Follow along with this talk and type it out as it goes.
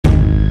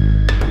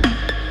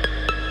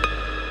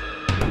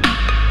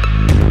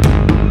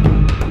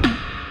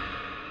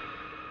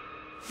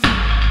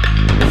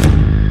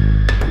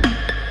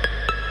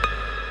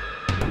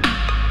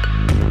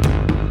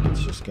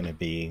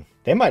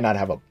They might not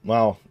have a...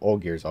 Well,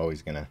 Olgir's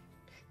always gonna...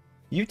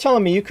 You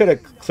telling me you could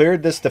have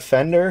cleared this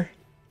defender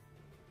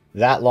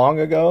that long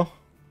ago?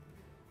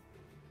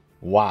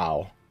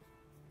 Wow.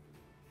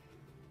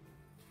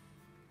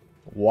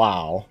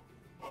 Wow.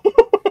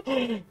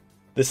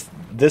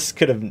 This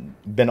could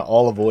have been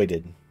all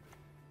avoided.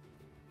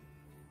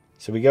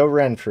 So we go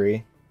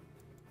Renfrey.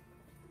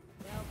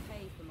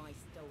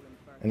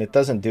 And it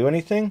doesn't do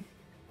anything?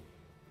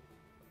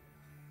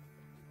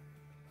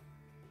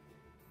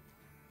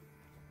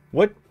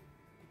 What?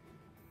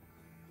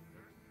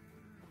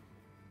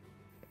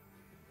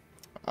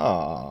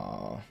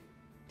 Oh.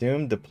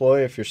 Doom,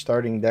 deploy if your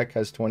starting deck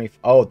has 20...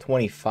 Oh,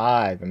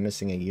 25. I'm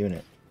missing a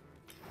unit.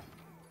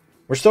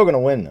 We're still going to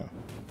win, though.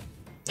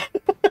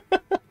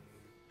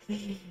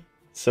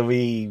 So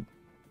we...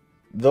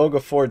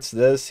 Vilgefort's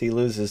this. He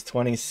loses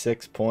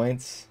 26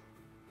 points.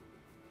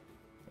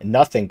 And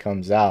nothing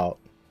comes out.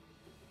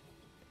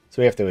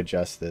 So we have to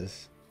adjust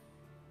this.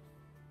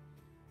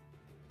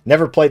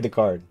 Never played the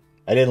card.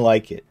 I didn't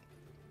like it.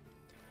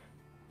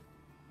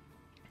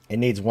 It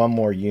needs one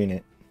more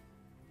unit.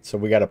 So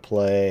we got to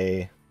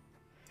play...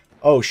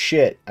 Oh,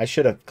 shit. I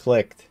should have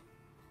clicked.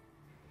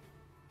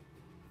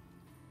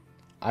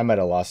 I might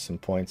have lost some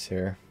points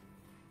here.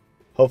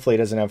 Hopefully it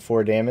doesn't have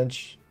 4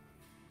 damage.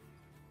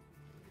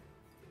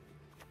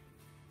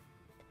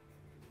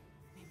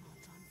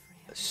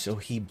 So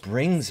he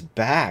brings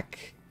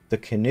back the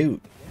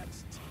Canute.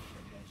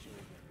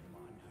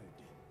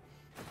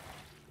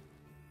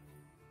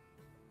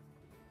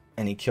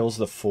 And he kills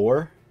the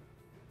 4?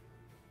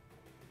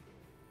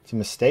 It's a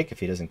mistake if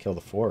he doesn't kill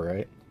the 4,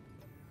 right?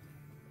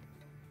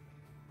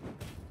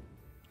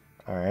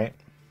 Alright.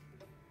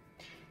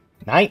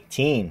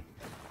 19.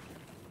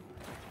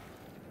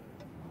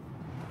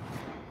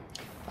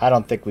 I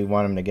don't think we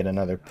want him to get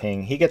another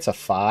ping. He gets a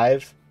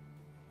 5.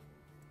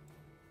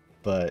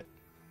 But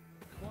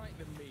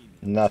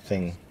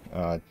nothing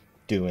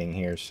doing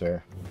here,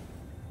 sir.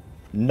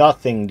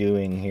 Nothing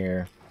doing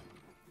here.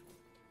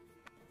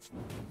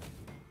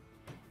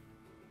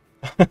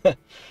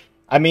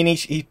 I mean,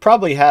 he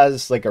probably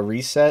has like a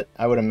reset.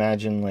 I would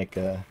imagine like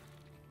a...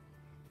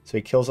 So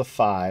he kills a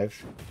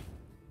 5.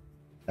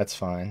 That's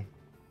fine.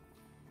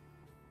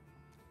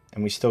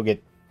 And we still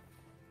get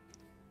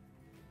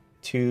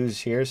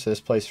 2s here, so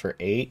this plays for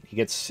 8. He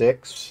gets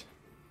 6.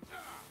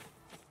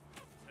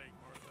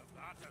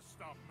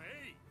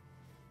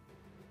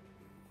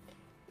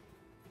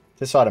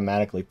 This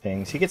automatically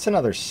pings. He gets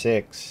another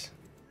 6.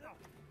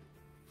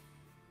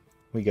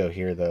 We go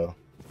here, though.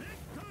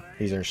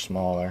 These are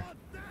smaller.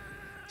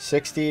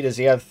 60. Does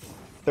he have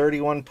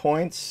 31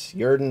 points?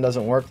 Jurden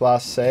doesn't work,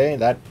 last say.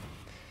 That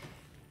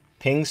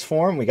pings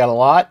for him. We got a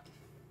lot.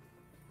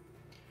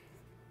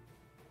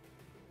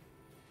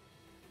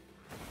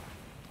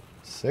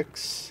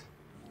 Six.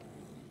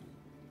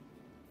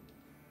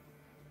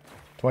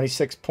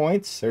 26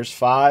 points. There's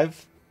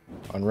 5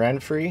 on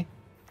Renfrey.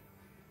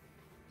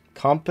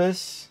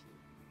 Compass.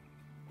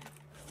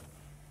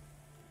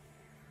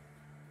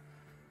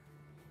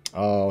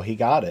 Oh, he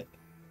got it.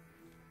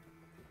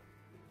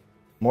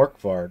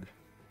 Morkvarg.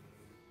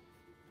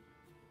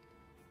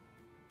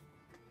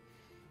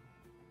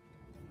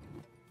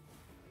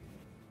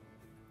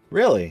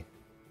 Really?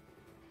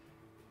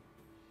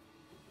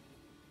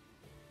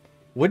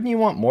 Wouldn't you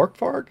want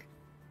Morkvarg?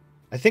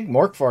 I think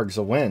Morkvarg's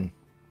a win.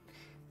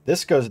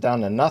 This goes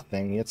down to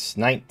nothing. It's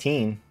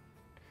 19.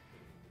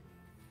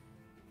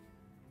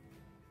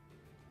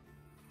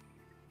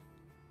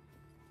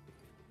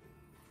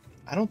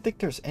 I don't think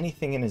there's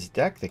anything in his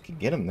deck that could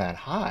get him that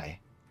high.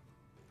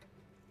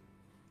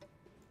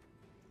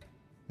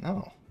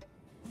 No.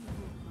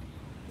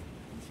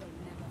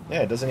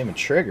 Yeah, it doesn't even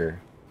trigger.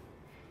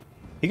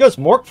 He goes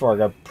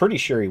Morkvarg, I'm pretty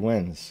sure he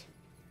wins.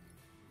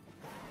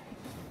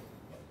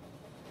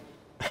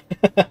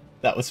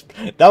 That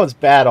was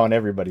bad on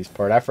everybody's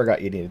part. I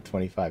forgot you needed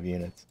 25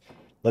 units.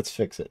 Let's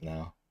fix it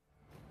now.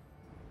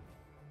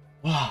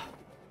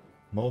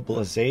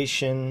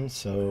 Mobilization,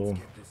 so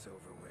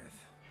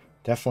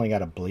definitely got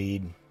to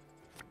bleed.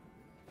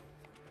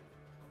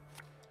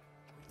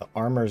 The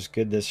armor's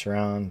good this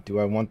round. Do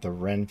I want the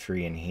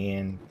Renfrey in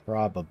hand?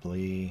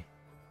 Probably.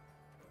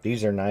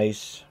 These are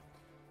nice.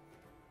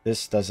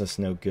 This does us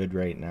no good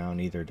right now.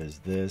 Neither does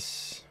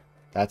this.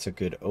 That's a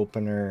good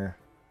opener.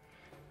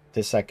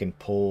 This I can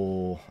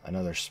pull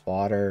another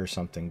spotter or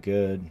something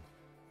good.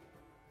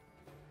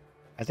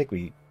 I think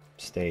we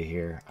stay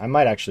here. I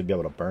might actually be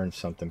able to burn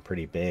something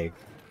pretty big.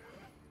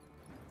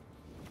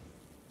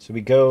 So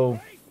we go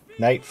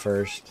Knight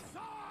first.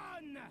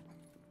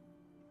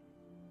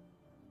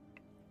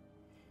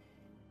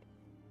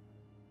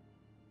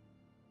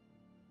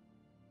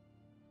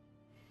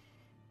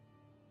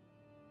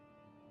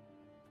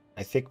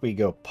 I think we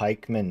go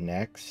Pikeman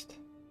next.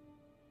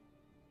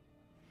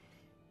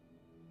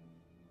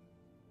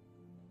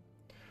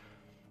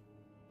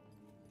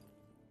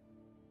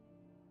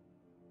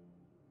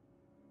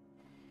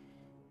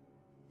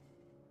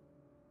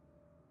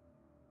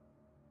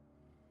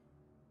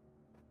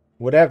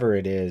 Whatever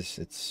it is,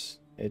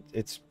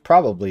 it's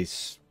probably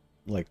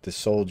like the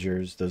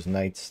soldiers, those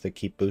knights that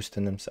keep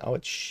boosting themselves. Oh,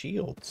 it's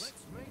shields.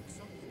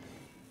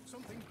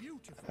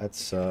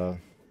 That's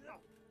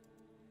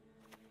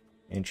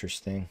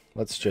interesting.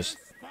 Let's just...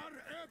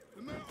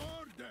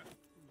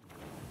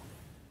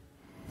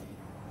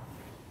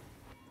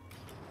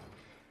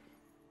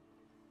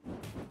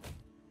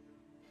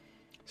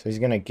 So he's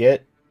gonna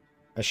get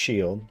a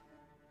shield.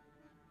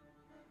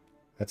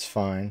 That's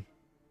fine.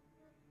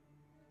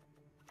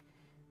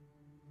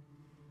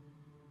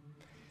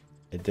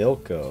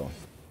 Idilko.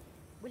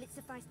 Will it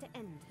suffice to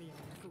end the old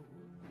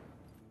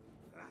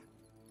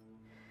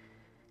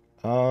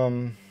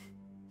fool?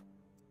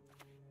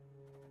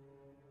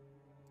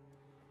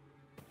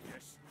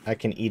 I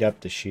can eat up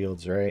the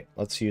shields, right?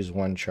 Let's use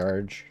one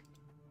charge.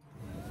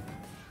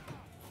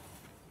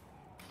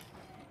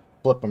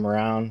 Flip them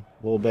around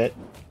a little bit.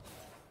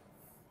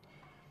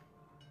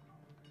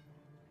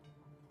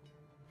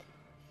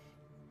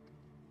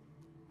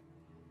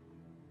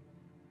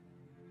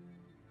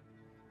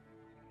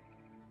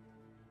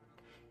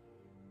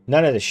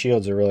 None of the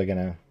shields are really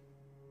gonna...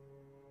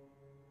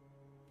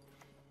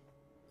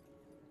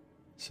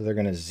 So they're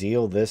gonna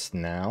zeal this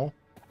now?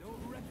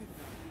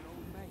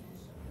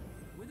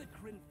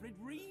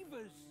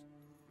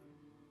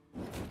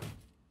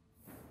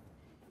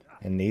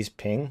 And these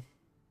ping?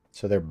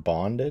 So they're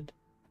bonded?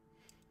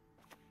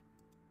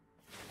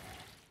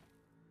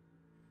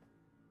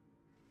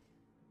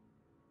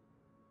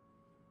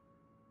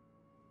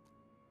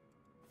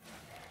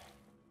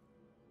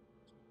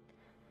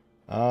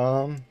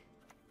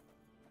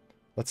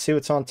 Let's see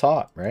what's on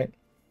top, right?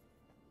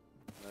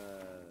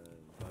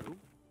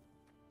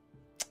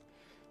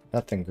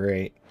 Nothing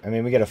great. I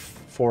mean, we got a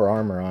 4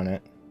 armor on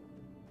it.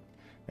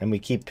 And we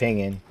keep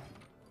pinging.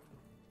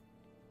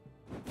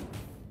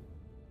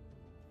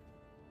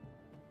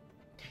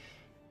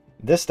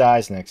 This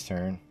dies next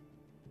turn.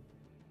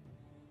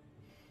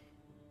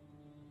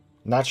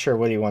 Not sure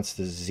what he wants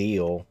to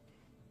zeal.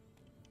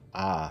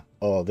 Ah,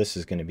 oh, this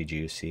is going to be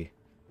juicy.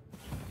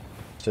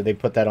 So they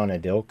put that on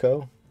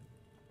Idilko?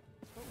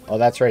 Oh,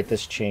 that's right,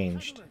 this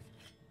changed.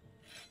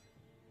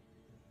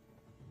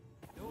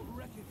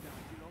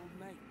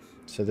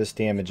 So this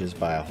damages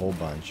by a whole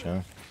bunch,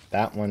 huh?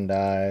 That one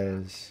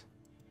dies.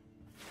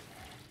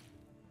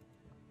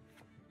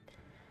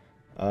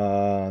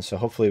 So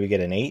hopefully we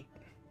get an 8.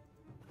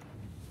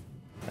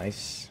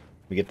 Nice.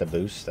 We get the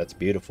boost. That's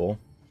beautiful.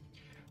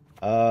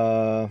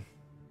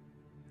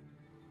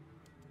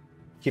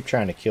 Keep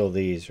trying to kill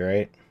these,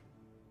 right?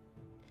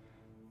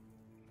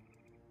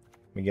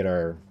 We get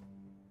our...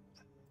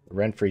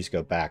 Renfreys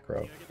go back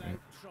row. Right?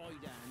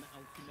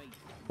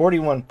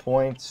 41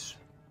 points.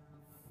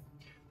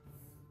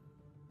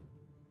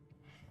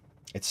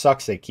 It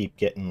sucks they keep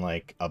getting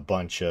like a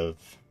bunch of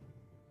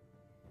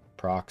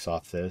procs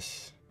off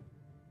this.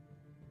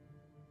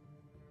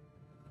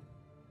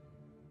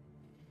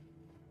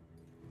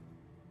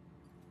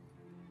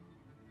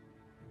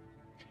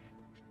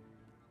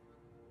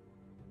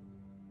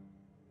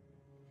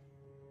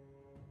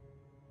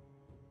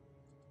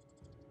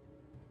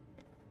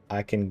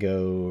 I can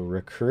go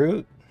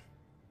recruit.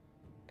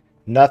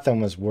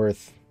 Nothing was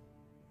worth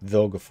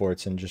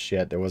Vilgefortson just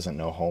yet. There wasn't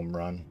no home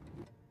run.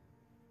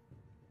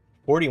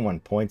 41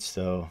 points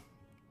though.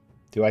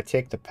 Do I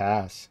take the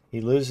pass?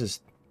 He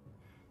loses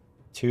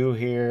 2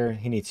 here.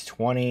 He needs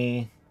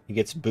 20. He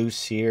gets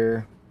boosts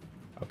here.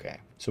 Okay.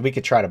 So we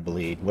could try to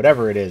bleed.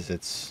 Whatever it is,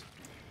 it's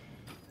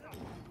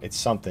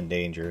something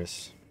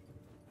dangerous.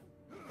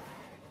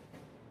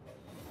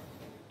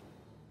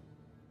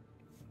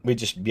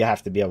 You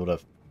have to be able to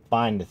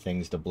find the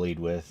things to bleed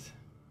with.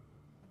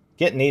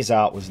 Getting these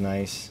out was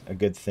nice. A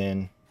good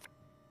thin.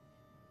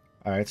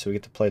 Alright, so we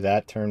get to play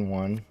that turn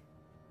 1.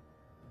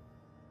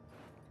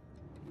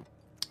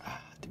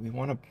 Do we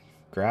want to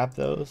grab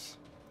those?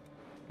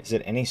 Is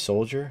it any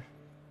soldier?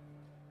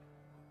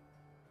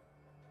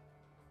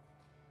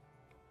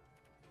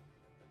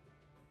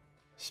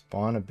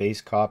 Spawn a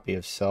base copy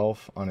of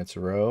self on its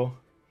row.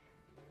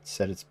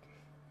 Set its...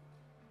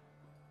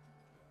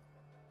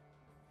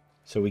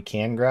 So we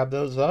can grab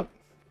those up.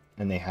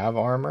 And they have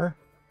armor.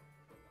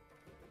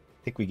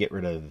 I think we get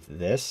rid of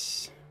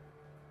this.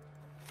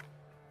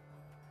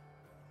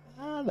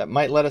 That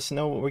might let us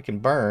know what we can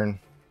burn.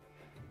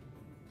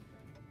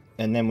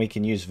 And then we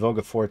can use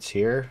Vilgefortz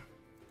here.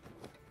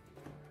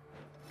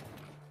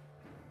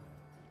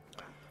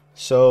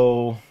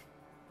 So...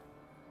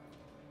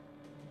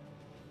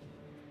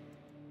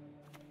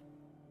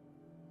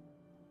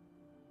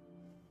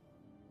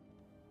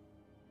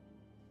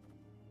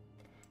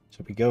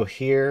 So we go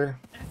here.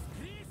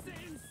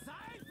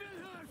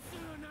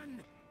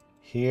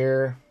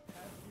 Here.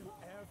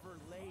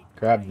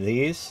 Grab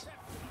these.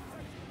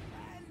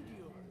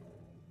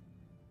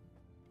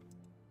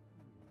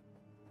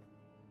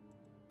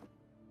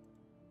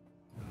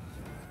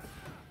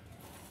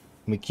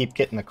 We keep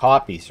getting the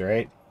copies,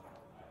 right?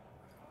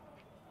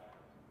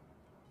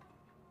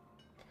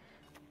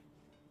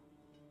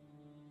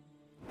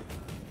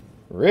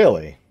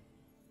 Really?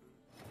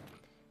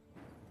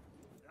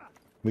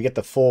 We get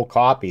the full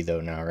copy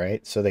though now,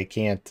 right? So they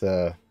can't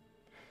so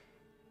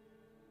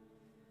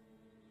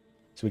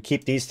we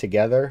keep these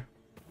together.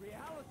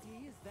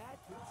 Reality is that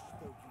which,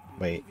 though you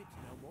Wait. believe it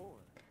no more,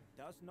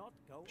 does not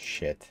go away.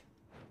 Shit.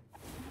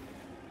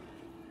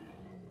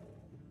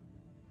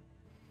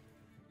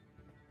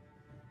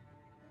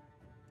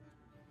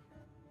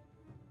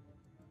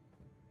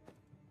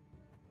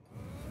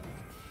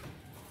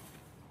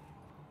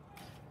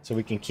 So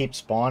we can keep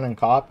spawning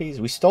copies.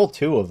 We stole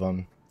 2 of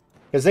them.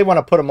 Because they want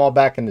to put them all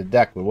back in the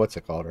deck with what's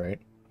it called, right?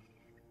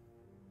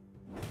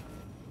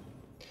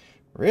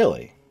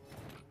 Really?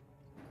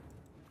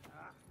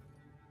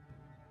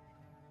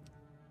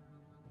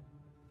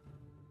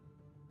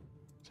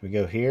 So we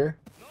go here.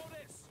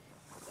 Notice!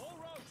 All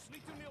roads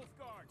lead to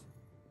Nilfgaard.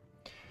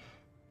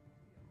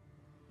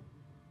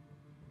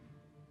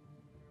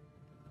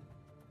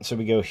 So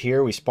we go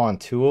here. We spawn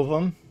 2 of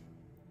them.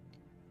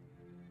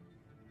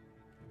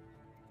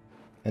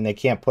 And they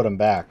can't put them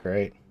back,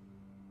 right?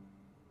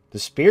 The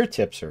spear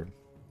tips are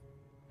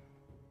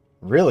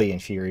really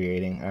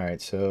infuriating.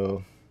 Alright,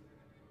 so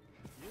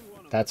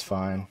that's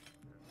fine.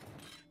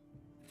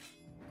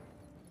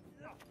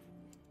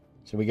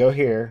 So we go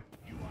here.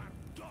 You are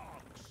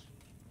dogs,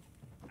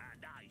 and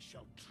I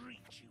shall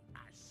treat you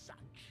as such.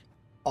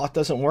 Oh, it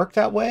doesn't work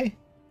that way?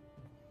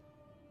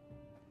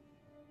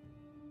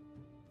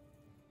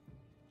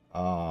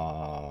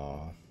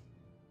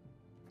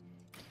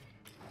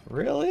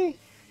 Really?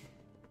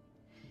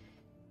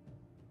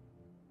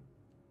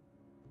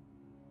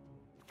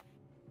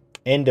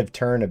 End of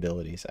turn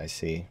abilities, I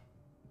see.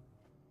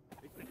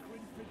 If the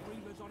Grimford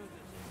Reaver's honor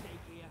that's at stake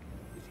here,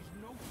 this is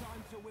no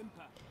time to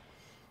whimper.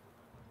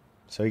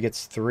 So he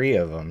gets 3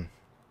 of them.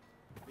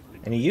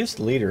 And he used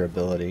leader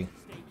ability.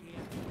 Stake here,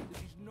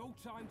 this is no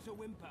time to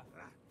whimper.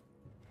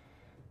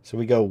 So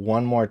we go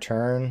 1 more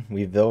turn.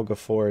 We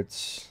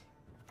Vilgefort's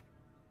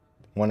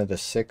one of the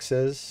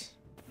 6s.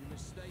 You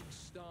mistake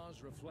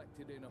stars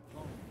reflected in a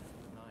pond for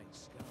the night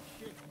sky.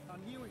 Shit, I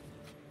knew it.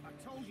 I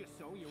told you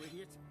so, you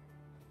idiot.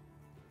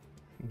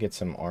 Get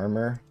some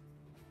armor.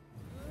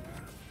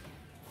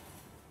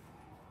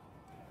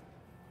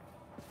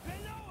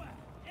 Below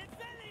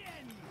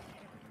Imperial!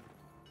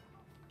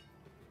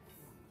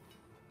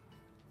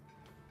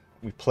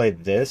 We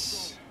played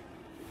this.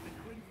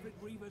 The Grimford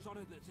Reaver's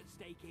honor that's at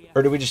stake here.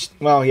 Or do we just...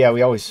 Well, yeah,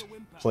 we always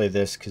play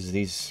this because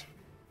these...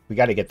 We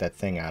got to get that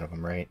thing out of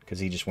him, right? Because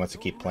he just wants to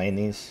keep playing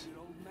these.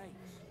 Your old mates.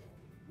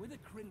 We're the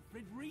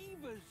Grimford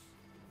Reavers.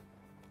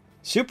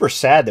 Super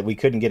sad that we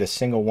couldn't get a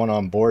single one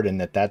on board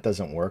and that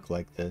doesn't work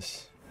like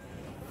this.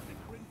 The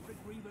Grimford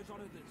Reaver's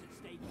honor that's at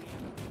stake here.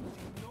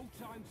 This is no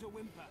time to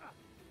whimper.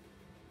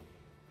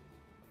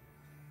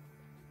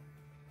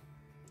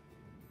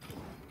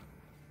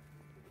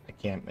 I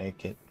can't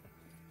make it.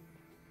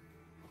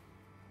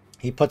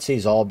 He puts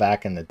these all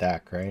back in the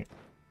deck, right?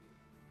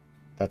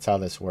 That's how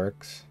this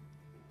works.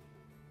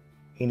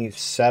 He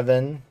needs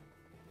 7.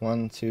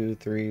 1, 2,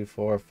 3,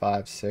 4,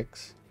 5,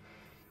 6.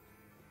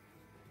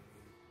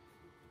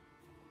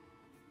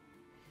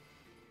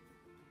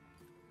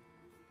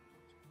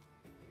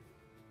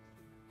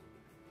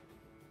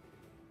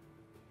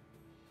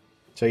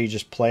 So you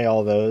just play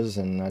all those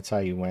and that's how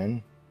you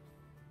win?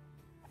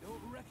 Don't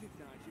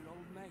recognize your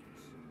old mates.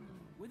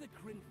 We're the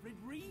Grimford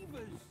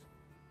Reavers.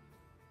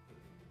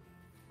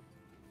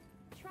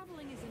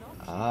 Traveling is an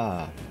option.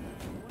 Ah,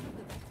 One of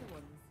the better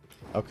ones.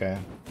 okay.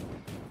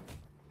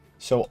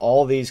 So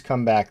all these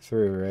come back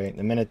through, right?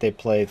 The minute they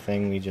play a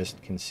thing, we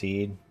just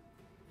concede.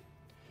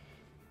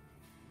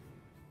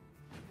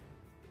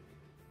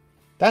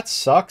 That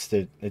sucks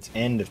that it's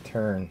end of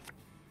turn.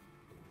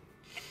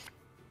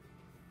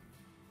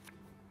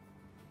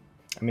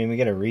 I mean, we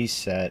get a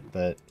reset,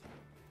 but...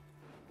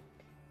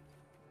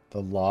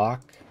 The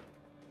lock?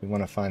 We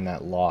want to find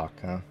that lock,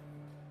 huh?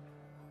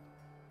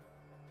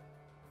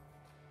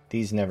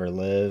 These never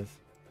live.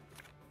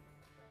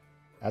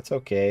 That's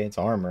okay, it's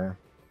armor.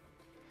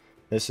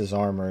 This is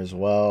armor as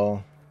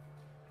well.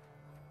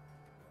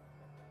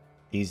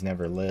 These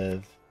never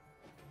live.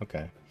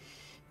 Okay.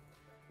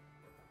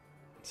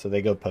 So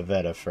they go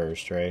Pavetta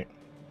first, right?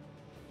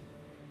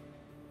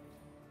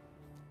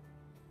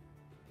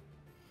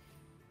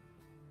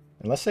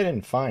 Unless they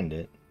didn't find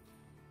it.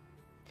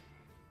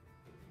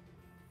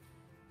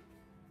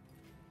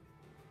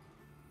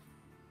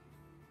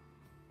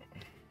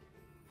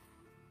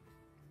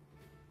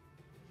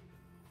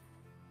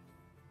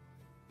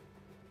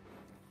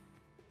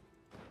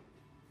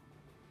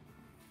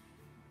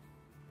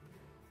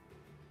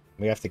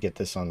 We have to get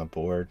this on the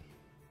board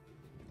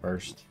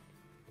first.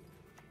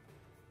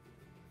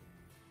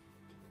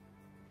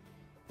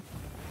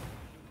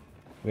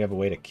 We have a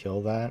way to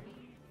kill that.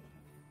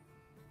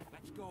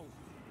 Let's go.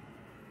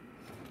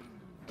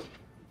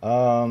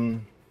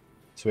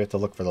 So we have to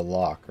look for the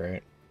lock,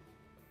 right?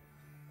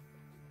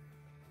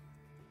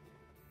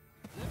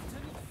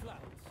 Lieutenant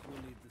Flouts will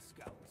lead the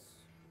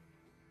scouts.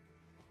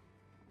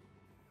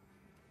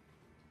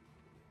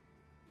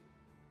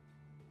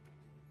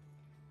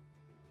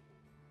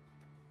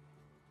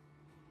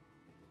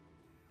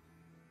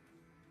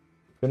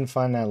 Couldn't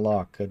find that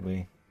lock, could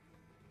we?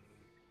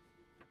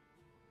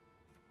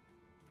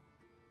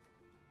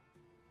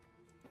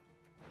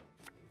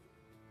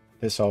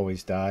 This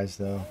always dies,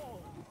 though.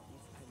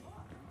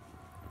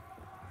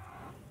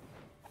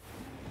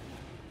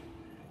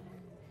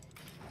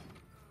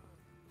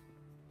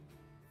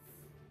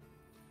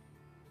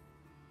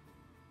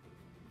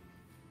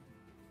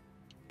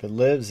 If it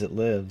lives, it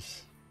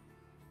lives.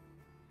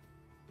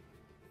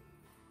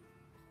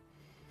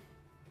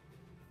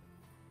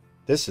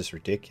 This is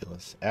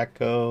ridiculous.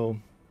 Echo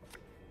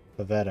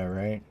Pavetta,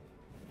 right?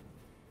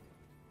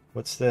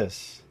 What's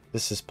this?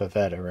 This is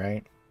Pavetta,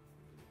 right?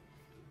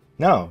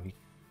 No, you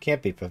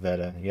can't be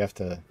Pavetta. You have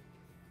to...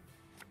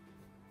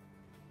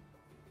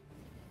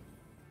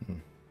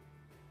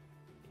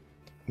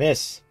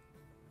 Miss!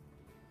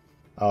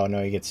 Oh,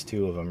 no, he gets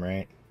 2 of them,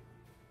 right?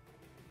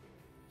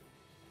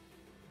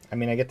 I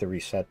mean, I get to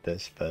reset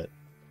this, but...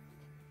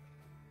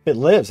 If it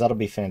lives, that'll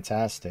be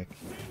fantastic.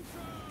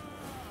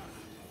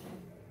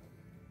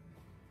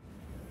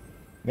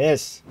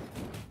 Miss!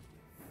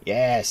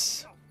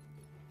 Yes!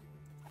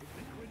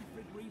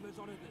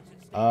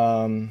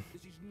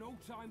 This is no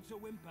time to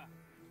whimper.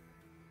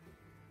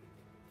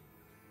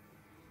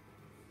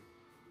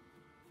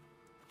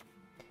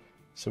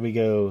 So we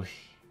go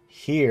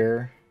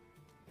here.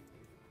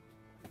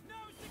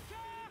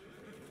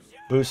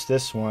 Boost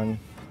this one.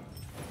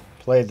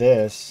 Play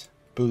this.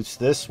 Boost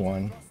this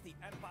one.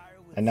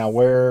 And now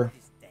we're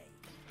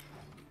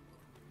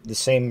the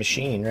same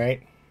machine,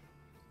 right?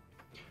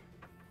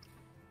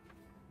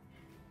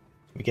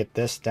 We get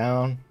this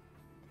down.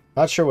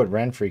 Not sure what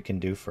Renfrey can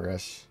do for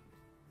us.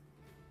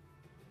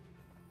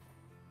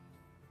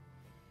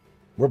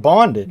 We're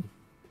bonded.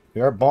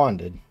 We are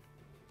bonded.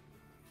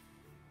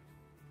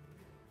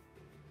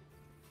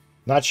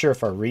 Not sure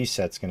if our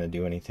reset's going to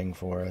do anything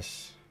for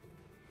us.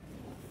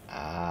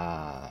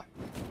 Ah.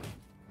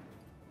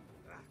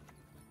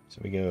 So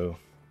we go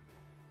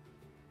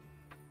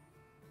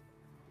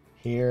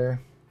here.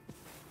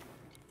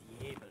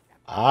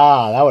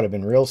 Ah, that would have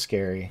been real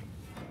scary.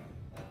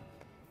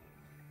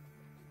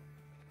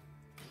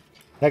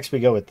 Next we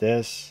go with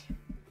this.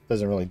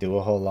 Doesn't really do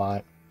a whole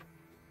lot.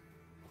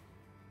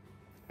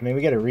 I mean,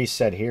 we get a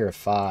reset here of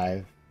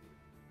 5.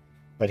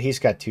 But he's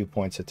got 2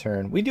 points a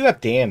turn. We do have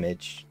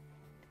damage.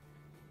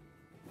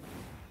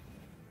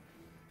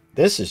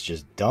 This is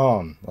just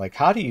dumb. Like,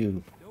 how do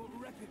you...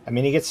 I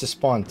mean, he gets to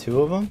spawn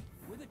 2 of them.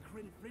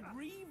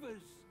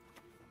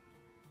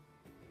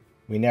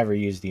 We never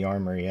used the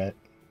armor yet.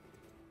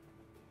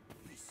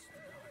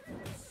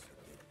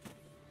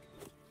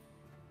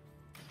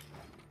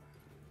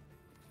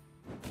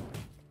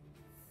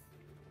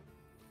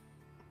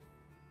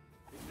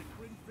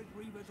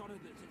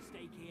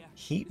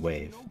 Heat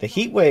wave. The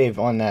heat wave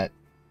on that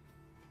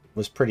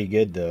was pretty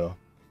good, though.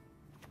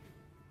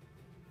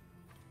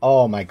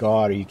 Oh my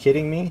god, are you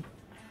kidding me?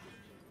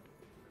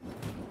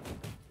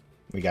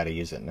 We gotta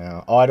use it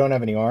now. Oh, I don't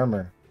have any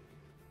armor.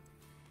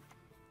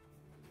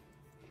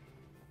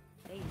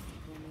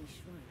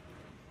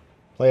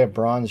 Play a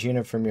bronze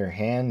unit from your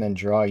hand, then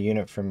draw a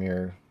unit from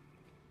your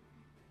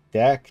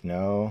deck?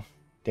 No.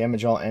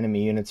 Damage all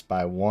enemy units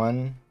by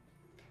 1.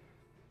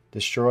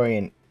 Destroy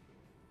an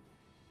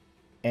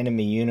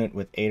enemy unit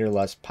with 8 or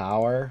less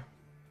power.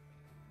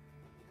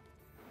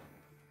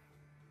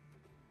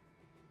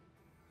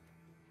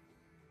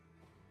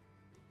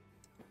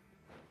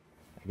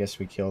 I guess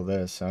we kill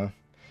this, huh?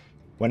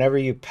 Whenever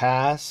you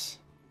pass,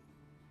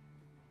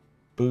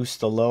 boost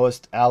the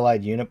lowest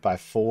allied unit by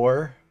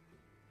 4.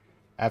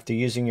 After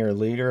using your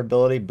leader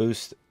ability,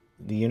 boost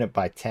the unit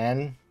by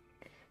 10.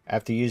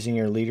 After using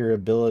your leader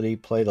ability,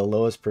 play the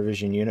lowest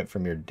provision unit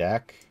from your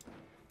deck,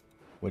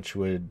 which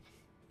would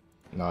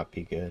not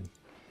be good.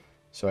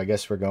 So I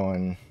guess we're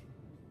going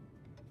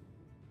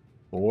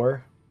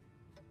 4.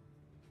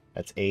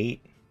 That's 8.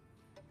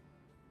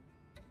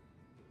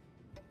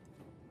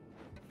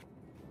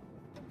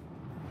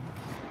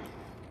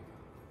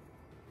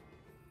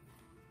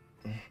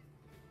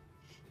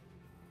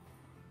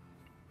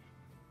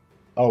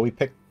 Oh, we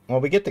pick... Well,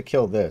 we get to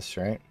kill this,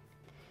 right?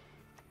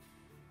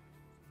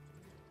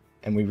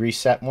 And we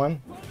reset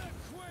one?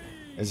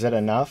 Is it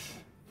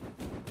enough?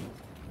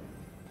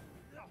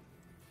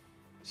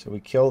 So we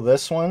kill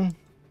this one?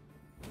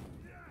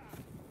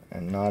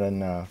 And not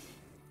enough.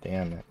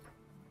 Damn it.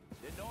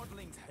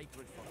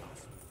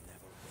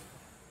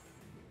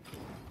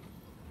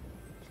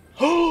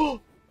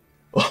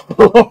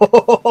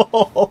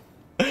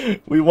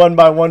 We won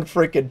by 1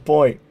 freaking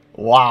point.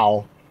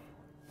 Wow.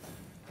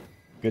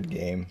 Good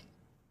game.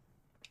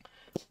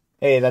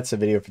 Hey, that's the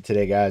video for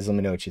today, guys. Let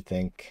me know what you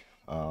think.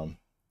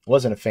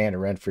 Wasn't a fan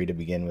of Renfrey to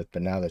begin with,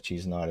 but now that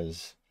she's not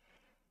as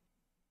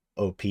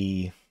OP,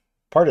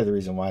 part of the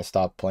reason why I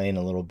stopped playing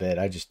a little bit,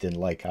 I just didn't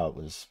like how it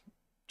was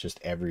just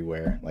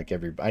everywhere. Like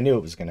I knew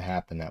it was going to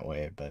happen that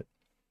way, but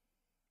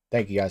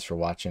thank you guys for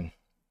watching.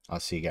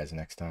 I'll see you guys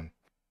next time.